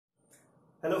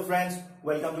Hello friends,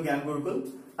 welcome to Gyan Gurukul.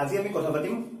 আজি আমি কথা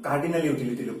পাতিম cardinal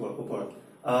utility ওপৰত.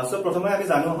 So প্ৰথমে আমি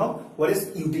জানো what is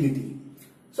utility.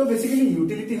 So basically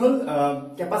utility hall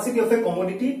capacity of a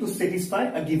commodity to satisfy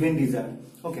a given desire.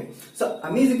 Okay. So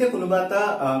আমি যেতিয়া কোনোবা এটা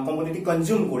commodity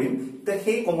consume কৰিম তে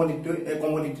সেই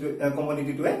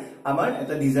commodity টোৱে আমাৰ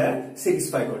এটা desire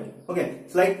satisfy কৰে. Okay.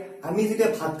 It's like আমি যেতিয়া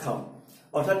ভাত খাওঁ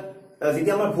অৰ্থাৎ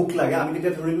যেতিয়া আমাৰ ভোক লাগে আমি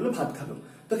তেতিয়া ধৰি ললো ভাত খালো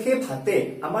তো সেই ভাতে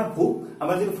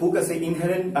আমাৰ যে ভোক আছে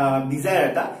ইনহেৰেন্ট ডিজায়াৰ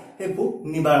এটা সেই ভোক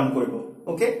নিবাৰণ কৰিব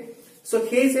ওকে সো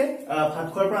সেই যে ভাত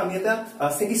খোৱাৰ পৰা আমি এটা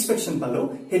স্যাটিসফ্যাকশন পালো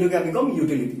হেলুকে আমি কম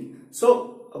ইউটিলিটি সো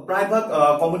প্ৰায়ভাগ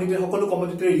কমোডিটিৰ সকলো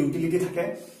কমোডিটিৰ ইউটিলিটি থাকে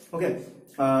ওকে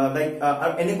লাইক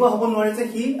আৰু এনেকুৱা হ'ব নোৱাৰে যে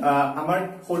কি আমাৰ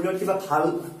শৰীৰত কিবা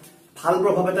ভাল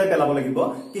প্ৰভাৱ এটা পেলাব লাগিব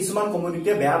কিছুমান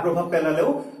কমোডিটিয়ে বেয়া প্ৰভাৱ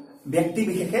পেলালেও ব্যক্তি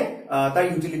বিশেষে তাৰ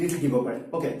ইউটিলিটি থাকিব পাৰে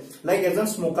ওকে লাইক এজন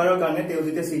স্মোকাৰৰ কাৰণে তেও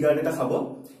যেতিয়া সিগাৰেট এটা খাব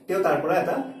তেও তাৰ পৰা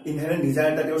এটা ইনহেৰেন্ট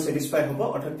ডিজায়াৰ এটা তেও স্যাটিসফাই হ'ব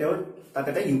অৰ্থাৎ তেও তাত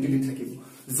এটা ইউটিলিটি থাকিব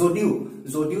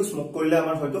যদিও স্মোক কৰিলে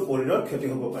আমাৰ হয়তো শৰীৰৰ ক্ষতি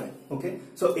হ'ব পাৰে ওকে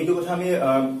সো এইটো কথা আমি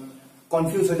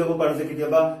কনফিউজ হৈ যাব পাৰো যে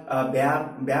কেতিয়াবা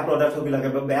বেয়া প্ৰডাক্ট বিলাকে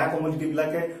বা বেয়া কমোডিটি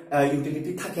বিলাকে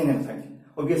ইউটিলিটি থাকে নে নাথাকে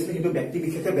obviously itu ব্যক্তি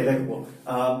বিশেষে বেলেগ হ'ব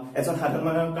এজন সাধাৰণ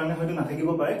মানুহৰ কাৰণে হয়তো নাথাকিব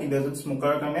পাৰে কিন্তু এজন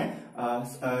স্মোকাৰৰ কাৰণে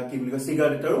কি বুলি কয়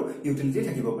সিগাৰেটৰো ইউটিলিটি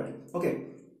থাকিব পাৰে ওকে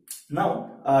নাও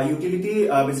ইউটিলিটি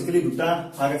বেসিক্যালি দুটা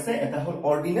ভাগ আছে এটা হল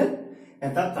অৰ্ডিনেল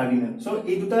এটা কাৰ্ডিনেল সো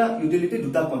এই দুটা ইউটিলিটি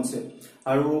দুটা কনসেপ্ট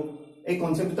আৰু এই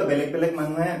কনসেপ্ট দুটা বেলেগ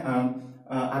মানুহে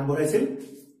আগবঢ়াইছিল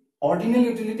অৰ্ডিনেল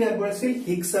ইউটিলিটি আগবঢ়াইছিল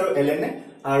হিক্স আৰু এলেনে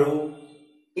আৰু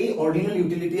এই অৰ্ডিনেল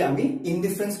ইউটিলিটি আমি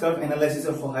ইনডিফাৰেন্স কাৰ্ভ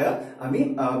এনালাইসিসৰ সহায়ত আমি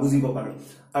বুজিব পাৰো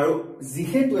আৰু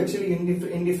যেহেতু একচুয়ালি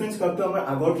ইনডিফাৰেন্স কাৰ্ভটো আমাৰ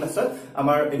আগৰ ক্লাছত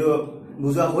আমাৰ এটো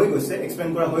বুজা হৈ গৈছে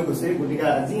এক্সপ্লেইন কৰা হৈ গৈছে গতিকে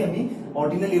আজি আমি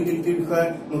অৰ্ডিনেল ইউটিলিটিৰ বিষয়ে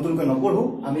নতুনকৈ নপঢ়ো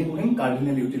আমি পঢ়িম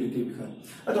কাৰ্ডিনেল ইউটিলিটিৰ বিষয়ে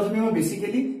আৰু তথাপি মই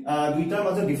বেসিক্যালি দুইটাৰ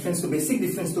মাজৰ ডিফাৰেন্সটো বেসিক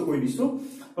ডিফাৰেন্সটো কৈ দিছো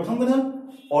প্ৰথম কথা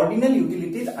অৰ্ডিনেল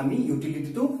ইউটিলিটিত আমি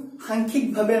ইউটিলিটিটো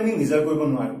সাংখ্যিকভাৱে আমি মেজাৰ কৰিব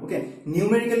নোৱাৰো ওকে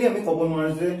নিউমেৰিক্যালি আমি ক'ব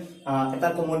নোৱাৰো যে এটা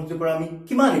কমোডিটিৰ পৰা আমি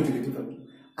কিমান ইউটিলিটি পাব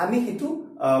আমি হেতু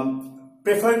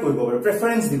প্ৰেফাৰ কৰিব পাৰো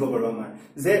প্ৰেফাৰেন্স দিব পাৰো আমাৰ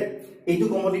যে এইটো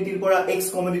কমোডিটিৰ পৰা এক্স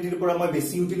কমোডিটিৰ পৰা মই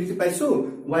বেছি ইউটিলিটি পাইছো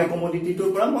ওয়াই কমোডিটিৰ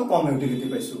পৰা মই কম ইউটিলিটি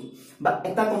পাইছো বা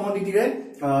এটা কমোডিটিৰে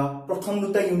প্ৰথম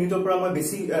দুটা ইউনিটৰ পৰা মই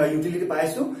বেছি ইউটিলিটি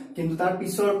পাইছো কিন্তু তাৰ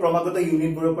পিছৰ ক্ৰমাগত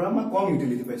ইউনিটবোৰৰ পৰা মই কম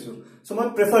ইউটিলিটি পাইছো সো মই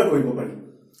প্ৰেফাৰ কৰিব পাৰো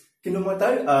কিন্তু মই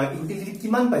তাৰ ইউটিলিটি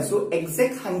কিমান পাইছো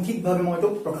এক্সাক্ট সাংখ্যিকভাৱে মই তো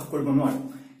প্ৰকাশ কৰিব নোৱাৰো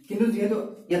কিন্তু যেহেতু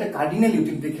ইয়াতে কাৰ্ডিনেল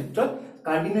ইউটিলিটিৰ ক্ষেত্ৰত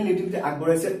কাৰ্ডিনেল ইউটিলিটি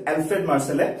আগবঢ়াইছে এলফ্ৰেড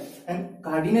মাৰ্সেলে এন্ড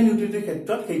কাৰ্ডিনেল ইউটিলিটিৰ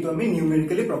ক্ষেত্ৰত হেতু আমি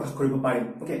নিউমেৰিক্যালি প্ৰকাশ কৰিব পাৰিম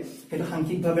ওকে হেতু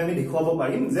সাংখ্যিকভাৱে আমি দেখুৱাব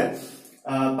পাৰিম যে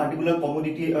পাৰ্টিকুলাৰ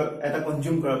কমোডিটি এটা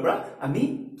কনজিউম কৰাৰ পৰা আমি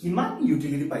কিমান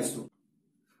ইউটিলিটি পাইছো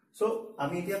সো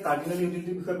আমি এতিয়া কাৰ্ডিনেল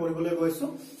ইউটিলিটিৰ বিষয়ে পঢ়িবলৈ গৈছো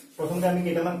প্ৰথমতে আমি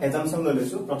কেইটামান এজাম্পশন লৈ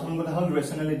লৈছো প্ৰথম কথা হ'ল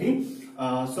ৰেশনালিটি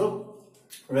সো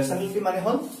ৰেশনালিটি মানে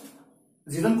হল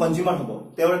যিজন কনজিউমাৰ হ'ব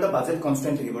তেওঁৰ এটা বাজেট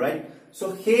কনস্ট্ৰেন্ট থাকিব ৰাইট সো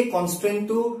সেই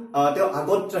কনস্ট্ৰেন্টটো তেওঁ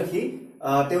আগত ৰাখি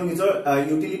তেওঁ নিজৰ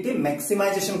ইউটিলিটি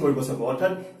ম্যাক্সিমাইজেশন কৰিব চাব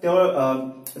অৰ্থাৎ তেওঁৰ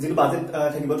যিটো বাজেট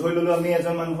থাকিব ধৰি ললো আমি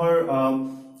এজন মানুহৰ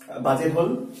বাজেট হল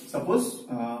সাপোজ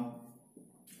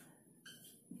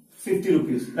 50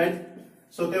 rupees ৰাইট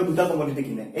সো তেওঁ দুটা কমোডিটি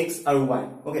কিনে x আৰু y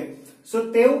ওকে সো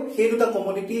তেওঁ সেই দুটা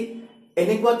কমোডিটি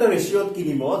এনেকুৱা এটা ৰেশিওত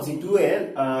কিনিব যিটোৱে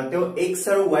তেওঁ x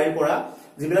আৰু y ৰ পৰা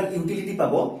যিবিলাক ইউটিলিটি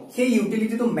পাব সেই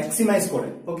ইউটিলিটিটো ম্যাক্সিমাইজ কৰে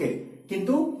ওকে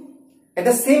কিন্তু at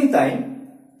the same time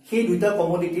সেই দুটা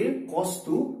কমোডিটিৰ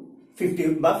কষ্টটো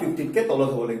 50 বা 50 কে তলত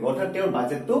হ'ব লাগিব অৰ্থাৎ তেওঁৰ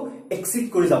বাজেটটো এক্সিড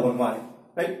কৰি যাব নোৱাৰে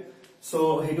ৰাইট সো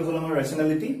হেতু হল আমাৰ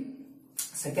ৰেশনালিটি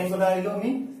সেকেন্ড কথা আহিলো আমি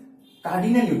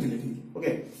cardinal utility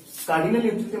okay cardinal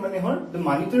utility মানে হল the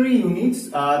monetary units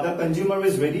the consumer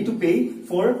is ready to pay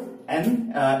for an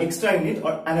extra unit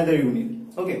or another unit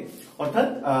okay অৰ্থাৎ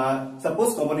সাপোজ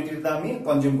কমোডিটিটা আমি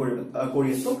কনজিউম কৰি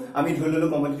আছো আমি ধৰি ললো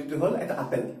কমোডিটিটো হল এটা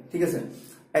আপেল ঠিক আছে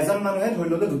এজন মানুহে ধৰি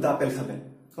ললো দুটা আপেল খাবে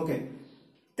ওকে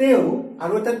তেও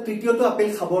আৰু এটা তৃতীয়টো আপেল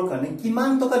খাবৰ কাৰণে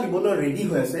কিমান টকা দিবলৈ ৰেডি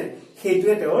হৈ আছে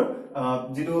হেতুৱে তেওঁৰ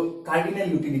যেটো কাৰ্ডিনেল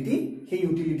ইউটিলিটি সেই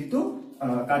ইউটিলিটিটো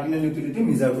কাৰ্ডিনেল ইউটিলিটি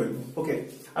মেজাৰ কৰিব ওকে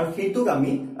আৰু হেতুক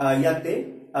আমি ইয়াতে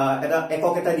এটা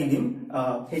একক এটা দি দিম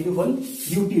হেতু হল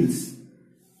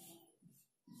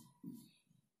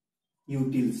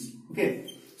utils okay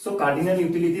so cardinal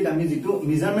utility আমি যেটো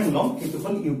মেজারমেন্ট লম হেতু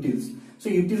হল utils so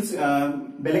utils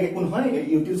বেলেগ একো নহয়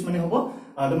utils মানে হ'ব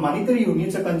the monetary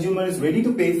units a consumer is ready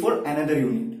to pay for another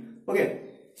unit okay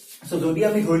so যদি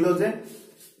আমি ধৰিলো যে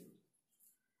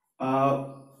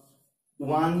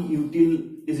 1 util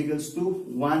is equals to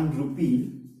 1 rupee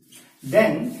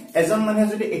then এজন মানুহে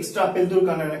যদি এক্সট্ৰা আপেলটোৰ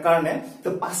কাৰণে তো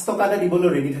 5 টকা দিবলৈ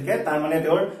ৰেডি থাকে তাৰ মানে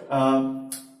তেওঁৰ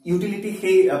utility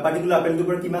সেই particular appel to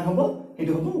kiman hobo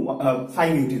etu hobo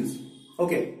 5 utils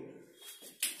okay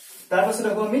তাৰ পাছত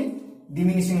আকৌ আমি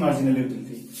ডিমিনিশিং মাৰ্জিনাল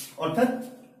ইউটিলিটি অৰ্থাৎ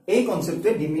এই কনসেপ্টে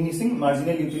ডিমিনিশিং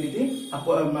মাৰ্জিনাল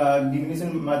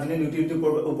ইউটিলিটি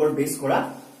ওপৰ বেস কৰা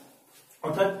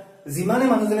অৰ্থাৎ যিমানে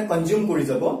মানুহজনে কনজিউম কৰি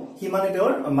যাব হিমানে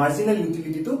তেওঁৰ মাৰ্জিনাল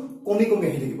ইউটিলিটিটো কমি কমি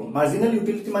আহি থাকিব মাৰ্জিনাল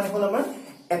ইউটিলিটি মানে হল আমাৰ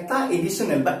এটা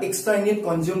এডিশনাল বা এক্সট্ৰা ইউনিট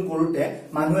কনজিউম কৰোতে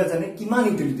মানুহ এজনে কিমান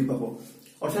ইউটিলিটি পাব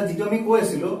অৰ্থাৎ যেটো আমি কৈ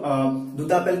আছিল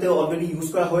দুটা আপেল তে অলৰেডি ইউজ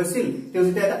কৰা হৈছিল তেও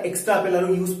যেটা এটা এক্সট্ৰা আপেল আৰু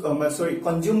ইউজ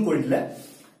কনজিউম কৰিলে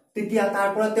তেতিয়া তাৰ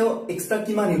পৰা তেও এক্সট্ৰা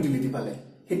কিমান ইউটিলিটি পালে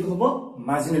হেতু হ'ব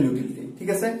মাৰ্জিনাল ইউটিলিটি ঠিক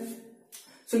আছে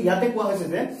সো ইয়াতে কোৱা হৈছে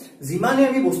যে যিমানে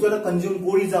আমি বস্তু এটা কনজিউম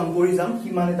কৰি যাম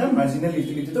কিমানে তাৰ মাৰ্জিনাল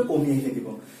ইউটিলিটিটো কমি আহি থাকিব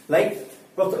লাইক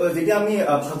যেতিয়া আমি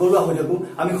ভাগৰুৱা হৈ থাকো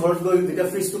আমি ঘৰত গৈ যেতিয়া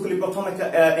ফ্ৰিজটো খুলি প্ৰথম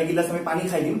এক গিলাস আমি পানী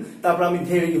খাই দিম তাৰ পৰা আমি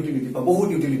ধেৰ ইউটিলিটি পাওঁ বহুত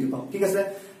ইউটিলিটি পাওঁ ঠিক আছে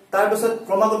তাৰ পাছত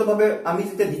ক্ৰমাগতভাৱে আমি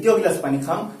যেতিয়া দ্বিতীয় গিলাস পানী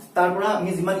খাম তাৰ পৰা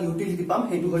আমি যিমান ইউটিলিটি পাম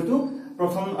হেতু হয়তো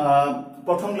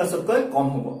প্ৰথম গ্লাসতকৈ কম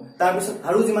হ'ব তাৰ পাছত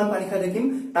আৰু যিমান পানী খাই থাকিম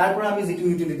তাৰ পৰা আমি যেটো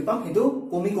ইউটিলিটি পাম হেতু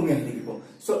কমি কমি আহি থাকিব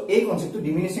সো এই কনসেপ্টটো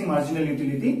ডিমিনিশিং মাৰ্জিনাল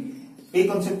ইউটিলিটি এই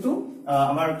কনসেপ্টটো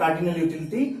আমাৰ কাৰ্ডিনাল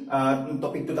ইউটিলিটি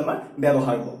টপিকটো আমাৰ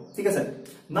ব্যৱহাৰ হ'ব ঠিক আছে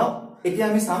নাও এতিয়া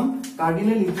আমি চাম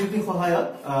কাৰ্ডিনাল ইউটিলিটি সহায়ত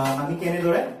আমি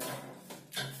কেনেদৰে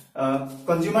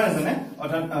কনজিউমাৰ এজনে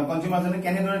অৰ্থাৎ কনজিউমাৰ জনে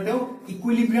কেনেদৰে তেও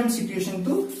ইকুইলিব্ৰিয়াম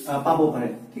সিচুৱেশনটো পাব পাৰে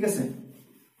ঠিক আছে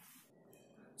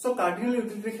সো কাৰ্ডিনাল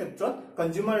ইউটিলিটিৰ ক্ষেত্ৰত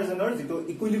কনজিউমাৰ এজনৰ যেটো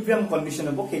ইকুইলিব্ৰিয়াম কন্ডিশন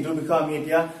হ'ব হেতৰ বিষয়ে আমি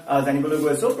এতিয়া জানিবলৈ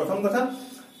গৈ আছো প্ৰথম কথা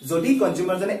যদি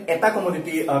কনজিউমাৰ জনে এটা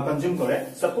কমোডিটি কনজিউম কৰে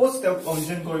সপোজ তেও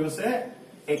কনজিউম কৰিছে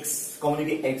x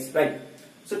commodity x right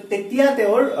so তেতিয়া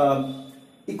তেওঁৰ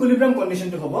ইকুইলিব্ৰিয়াম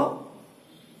কন্ডিশনটো হ'ব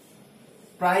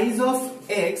price of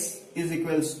x is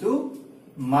equals to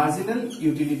marginal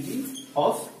utility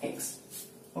of x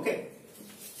okay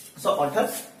so অৰ্থাৎ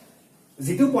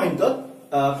যেটো পইণ্টত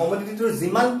কমোডিটিটোৰ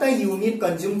যিমানটা ইউনিট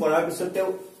কনজিউম কৰাৰ পিছত তেও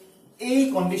এই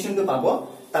কন্ডিশনটো পাব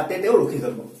তাতে তেও ৰখি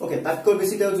যাব ওকে তাতকৈ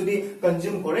বেছি তেও যদি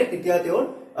কনজিউম কৰে তেতিয়া তেওঁৰ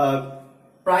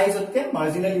প্ৰাইজতকে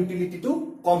মাৰ্জিনাল ইউটিলিটিটো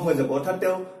কম হৈ যাব অৰ্থাৎ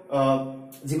তেও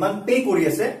যিমান পে কৰি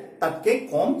আছে তাতকে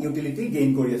কম ইউটিলিটি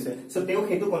গেইন কৰি আছে সো তেও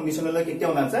হেতু কন্ডিশনলৈ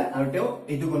কেতিয়াও না যায় আৰু তেও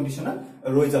এইটো কন্ডিশনত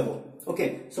ৰৈ যাব ওকে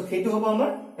সো হেতু হ'ব আমাৰ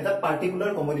এটা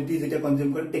পাৰ্টিকুলাৰ কমোডিটি যেতিয়া কনজিউম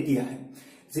কৰে তেতিয়া আহে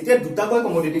যেতিয়া দুটাকৈ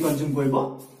কমোডিটি কনজিউম কৰিব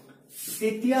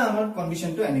তেতিয়া আমাৰ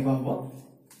কন্ডিশনটো এনেকুৱা হ'ব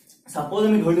সাপোজ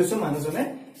আমি ধৰি লৈছো মানুহজনে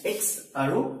x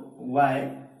আৰু y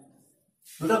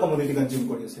দুটা কমোডিটি কনজিউম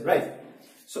কৰি আছে ৰাইট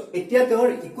সো এতিয়া তেওঁৰ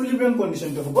ইকুইলিব্ৰিয়াম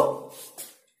কন্ডিশনটো হ'ব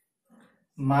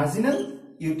marginal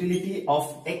utility of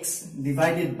x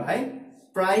divided by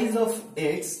price of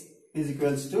x is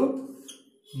equals to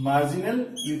marginal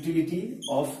utility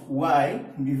of y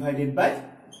divided by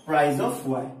price of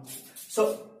y so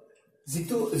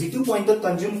যেটো পইণ্টত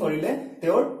কনজিউম কৰিলে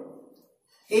তেওঁৰ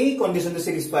এই কন্ডিশনটো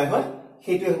স্যাটিসফাই হয়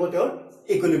হেতু হ'ব তেওঁৰ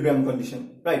ইকুইলিব্ৰিয়াম কন্ডিশন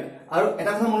ৰাইট আৰু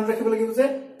এটা কথা মনত ৰাখিব লাগিব যে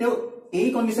তেওঁ এই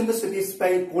কন্ডিশনটো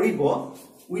স্যাটিসফাই কৰিব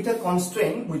with a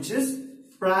constraint which is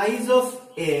price of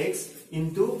x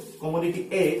into commodity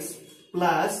x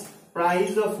plus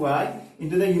price of y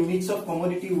into the units of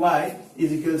commodity y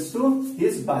is equals to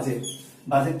his budget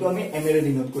to ami ml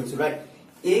denote korisu right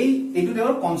etu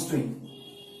their constraint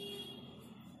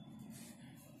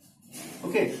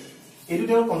okay etu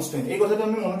their constraint ei kotha to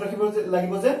ami monot rakhibo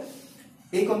lagibo je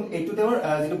etu their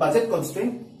jetu budget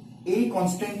constraint এই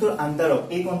কনস্ট্যান্টৰ আন্ডাৰত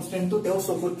এই কনস্ট্যান্টটো তেও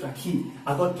সপোৰ্ট ৰাখি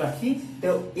আগত ৰাখি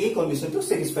তেও এই কন্ডিশনটো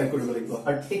satisfy কৰিব লাগিব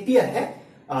আৰু এতিয়াহে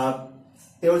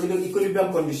তেও যেটো ইকুইলিব্ৰিয়াম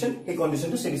কন্ডিশন এই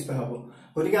কন্ডিশনটো স্যাটিসফাই হ'ব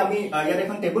গতিকে আমি ইয়াত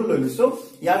এখন টেবল লৈ লৈছো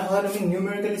ইয়াৰ সহায়ত আমি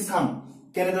নিউমেৰিকেলি সাম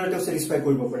কেনেদৰে তেও স্যাটিসফাই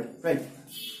কৰিব পাৰে ৰাইট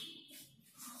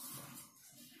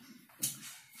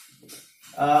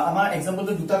আমাৰ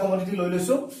এক্সাম্পলটো দুটা কমোডিটি লৈ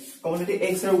লৈছো কমোডিটি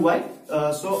x আৰু y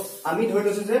সো আমি ধৰি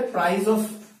লৈছো যে price of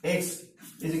x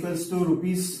is equals to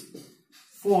rupees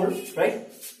 4 right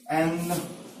and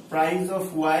price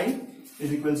of y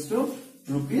is equals to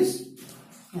rupees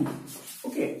 2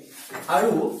 okay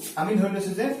aru ami dhori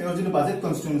loisu je teor jeto budget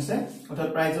constraint ase orthat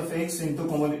price of x into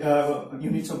commodity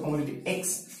units of commodity x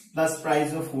plus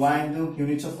price of y into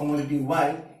units of commodity y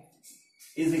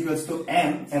is equals to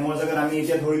m or jagar ami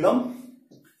etia dhori lom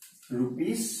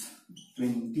rupees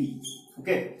 20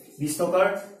 okay 20 tokar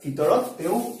hitorot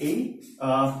teo ei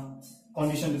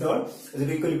condition to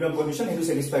the equilibrium condition hetu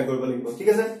satisfy koribo lagibo thik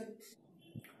ase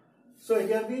so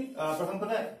etia bi prothom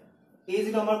kotha ei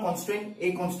jeto amar constraint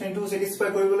ei constraint to satisfy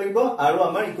koribo lagibo aru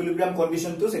amar equilibrium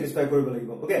condition to satisfy koribo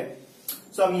lagibo okay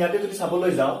so ami yate jodi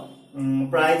saboloi jao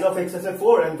price of x ase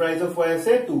 4 and price of y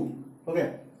ase 2 okay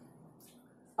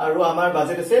aru amar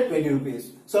budget ase 20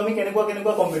 rupees so ami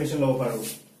kenekwa combination lobo paru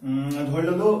dhori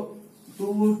lolo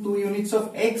 2 units of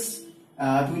x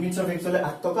 2 units of x hole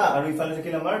 8 toka aru ifale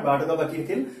thakil amar 12 toka baki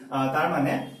thakil tar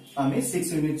mane ami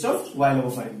 6 units of y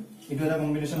lobo parim etu eta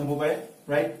combination hobo pare,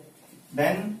 right?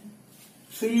 Then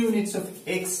 3 units of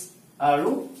x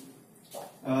aru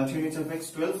 3 units of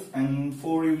x 12 and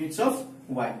 4 units of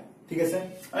y. ঠিক আছে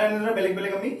আৰু এনেদৰে বেলেগ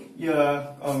বেলেগ আমি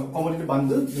commodity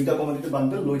bundle দুটা commodity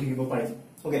bundle লৈ থাকিব পাৰিম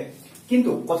ওকে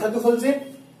কিন্তু কথাটো হল যে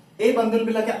এই বান্ডল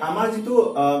বিলাকে আমাৰ যেটো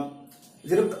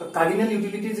যেটো কার্ডিনাল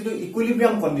ইউটিলিটি যেটো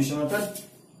ইকুইলিব্রিয়াম কন্ডিশন অর্থাৎ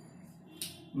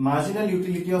marginal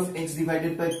utility of x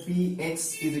divided by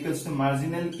px is equals to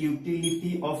marginal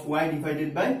utility of y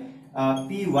divided by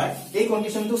py এই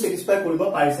কন্ডিশন তো স্যাটিসফাই কৰিব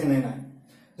পাৰিছে নে নাই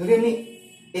যদি আমি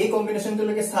এই কম্বিনেশনটো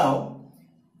লকে চাও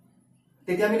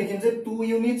তেতিয়া আমি দেখিম যে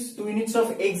 2 units of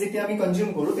x যেতিয়া আমি কনজিউম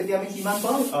কৰো তেতিয়া আমি কিমান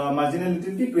পাম marginal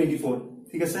utility 24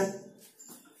 ঠিক আছে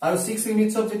আৰু 6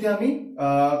 units of যেতিয়া আমি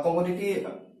কমোডিটি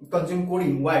কনজিউম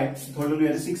কৰিম y ধৰিলো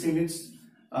ইয়াতে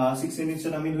 6 units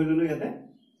আমি ধৰিলো ইয়াতে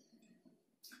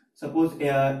suppose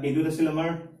edu asil amar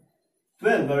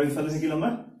 12 aru ifale thikil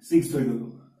amar 6 hoy golo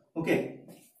okay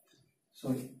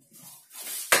sorry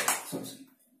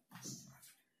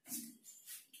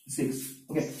 6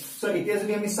 okay so etia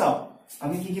jodi ami sao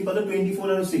ami ki palo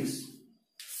 24 aru 6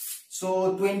 so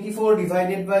 24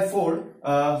 divided by 4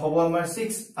 hobo amar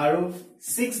 6 aru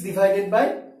 6 divided by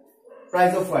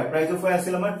price of y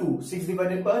asil amar 2 6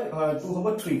 divided by 2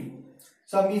 hobo 3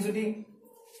 so ami jodi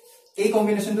এই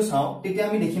combination তো চাও তেতিয়া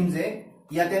আমি দেখিম যে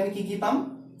ইয়াতে আমি কি পাম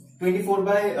 24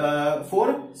 by 4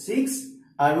 6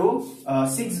 আৰু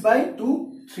 6 by 2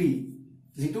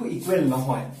 3 যেটো ইকুৱেল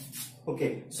নহয় ওকে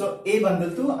সো এই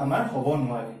বান্ডলটো আমাৰ হ'ব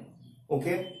নোৱাৰে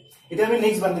ওকে এটা আমি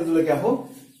নেক্সট বান্ডলটো লৈকে আহো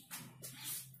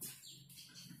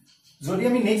যদি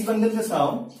আমি নেক্সট বান্ডলটো চাও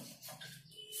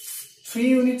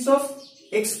 3 units of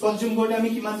x কনজিউম কৰিলে আমি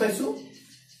কিমান পাইছো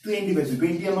 20 পাইছো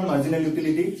 20 আমাৰ মাৰ্জিনাল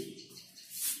utility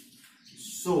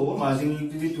So marginal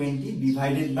utility 20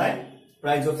 divided by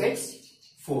price of x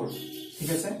 4 ঠিক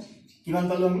আছে কিমান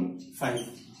পালো আমি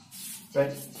 5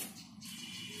 right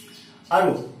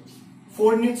আৰু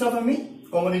 4 units of আমি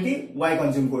commodity y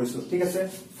কনজিউম কৰিছো ঠিক আছে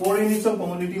 4 units of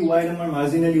commodity y আমাৰ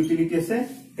marginal utility আছে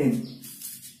 10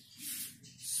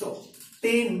 so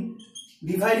 10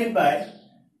 divided by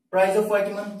price of y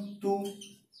কিমান 2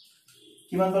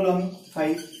 কিমান পালো আমি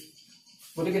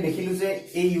 5 গতিকে দেখিলো যে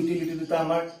এই ইউটিলিটি দুটা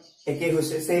আমাৰ একে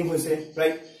হৈছে সেম হৈছে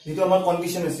ৰাইট যেটো আমাৰ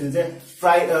কন্ডিশন আছিল যে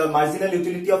marginal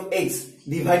utility of x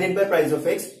divided by price of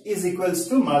x is equals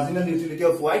to marginal utility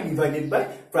of y divided by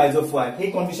price of y এই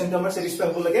কন্ডিশনটো আমাৰ স্যাটিসফাই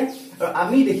হ'ব লাগে আৰু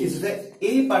আমি দেখিছো যে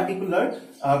এই পাৰ্টিকুলাৰ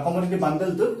কমোডিটি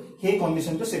বান্ডলটো এই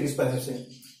কন্ডিশনটো স্যাটিসফাই হৈছে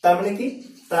তাৰ মানে কি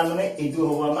তাৰ মানে এইটো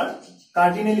হ'ব আমাৰ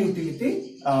কাৰ্ডিনাল ইউটিলিটি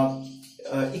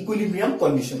ইকুইলিব্ৰিয়াম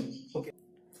কন্ডিশন ওকে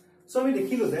সো আমি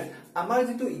দেখিলো যে আমাৰ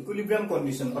যেটো ইকুইলিব্ৰিয়াম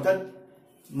কন্ডিশন অৰ্থাৎ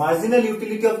marginal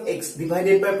utility of x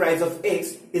divided by price of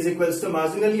x is equals to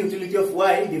marginal utility of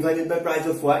y divided by price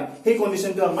of y hey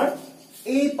condition to amar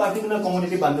a particular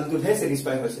commodity bundle to he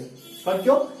satisfy hoise kon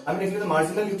kyo ami dekhile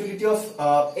marginal utility of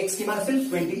x kiman asil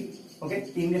 20 okay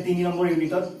 3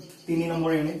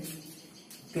 number unit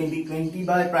 20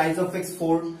 by price of x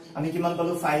 4 ami kiman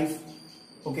palo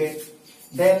 5 okay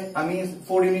then ami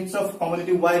 4 units of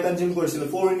commodity y consume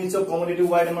korisilo 4 units of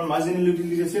commodity y amar marginal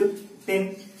utility asil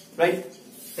 10 right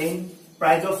 10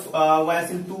 price of y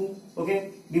asil 2 okay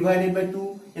divided by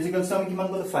 2 is equal to kiman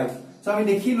kolo 5 so ami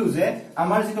dekhilu je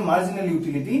amar jeto marginal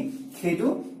utility hetu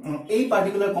ei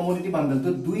particular commodity bundle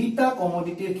to duita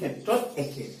commodity er khetrot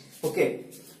eke okay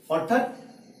orthat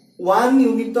 1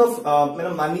 unit of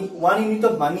money 1 unit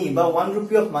of money ba 1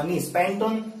 rupee of money spent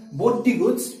on both the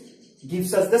goods gives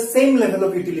us the same level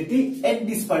of utility at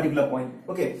this particular point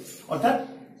okay orthat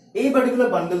এই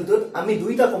particular বান্ডলটোত আমি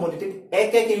দুইটা commodity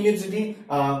এক unit যদি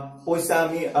পয়সা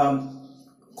আমি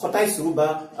খটাইছো বা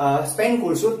spend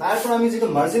কৰিছো তাৰ পৰা আমি যেটো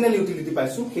মাৰ্জিনাল ইউটিলিটি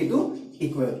পাইছো হেতু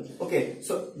ইকুৱেল ওকে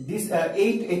সো দিস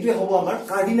এইটো হ'ব আমাৰ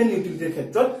কাৰ্ডিনাল ইউটিলিটিৰ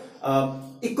ক্ষেত্ৰত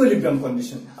ইকুইলিব্ৰিয়াম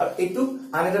কন্ডিশন আৰু এইটো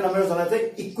আনটা নামেৰে জনা যায়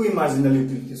ইকুই মাৰ্জিনাল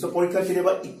ইউটিলিটি সো পৰীক্ষা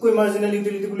কেতিয়াবা ইকুই মাৰ্জিনাল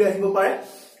ইউটিলিটি বুলি আহিব পাৰে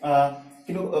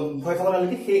কিন্তু ভয় খাব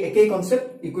নালাগে সেই একেই কনসেপ্ট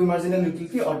ইকুই মাৰ্জিনাল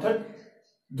ইউটিলিটি অৰ্থাৎ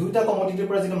দুটা কমোডিটিৰ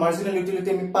পৰা যেটো মাৰ্জিনাল ইউটিলিটি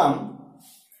আমি পাম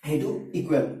হেতু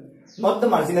equal not the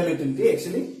marginal utility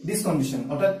actually this condition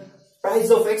অর্থাৎ price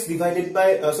of x divided by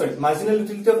marginal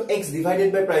utility of x divided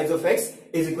by price of x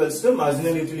is equals to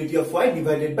marginal utility of y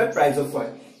divided by price of y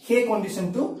সেই condition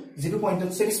to যেটো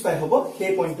পয়েন্টত satisfy হ'ব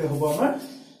সেই পয়েন্টে হ'ব আমাৰ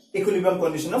equilibrium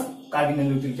condition of cardinal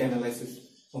utility analysis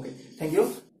okay thank you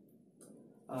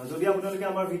যদি আপোনালোকে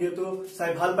আমাৰ ভিডিওটো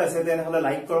চাই ভাল পাইছে তেনে হলে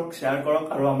লাইক কৰক শেয়াৰ কৰক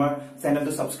আৰু আমাৰ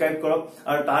চেনেলটো সাবস্ক্ৰাইব কৰক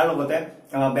আৰু তাৰ লগতে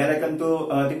বেল আইকনটো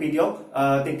টিপি দিয়ক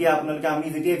তেতিয়া আপোনালোকে আমি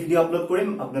যেতিয়া ভিডিও আপলোড কৰিম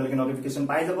আপোনালোকে নটিফিকেশন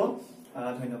পাই যাব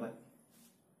ধন্যবাদ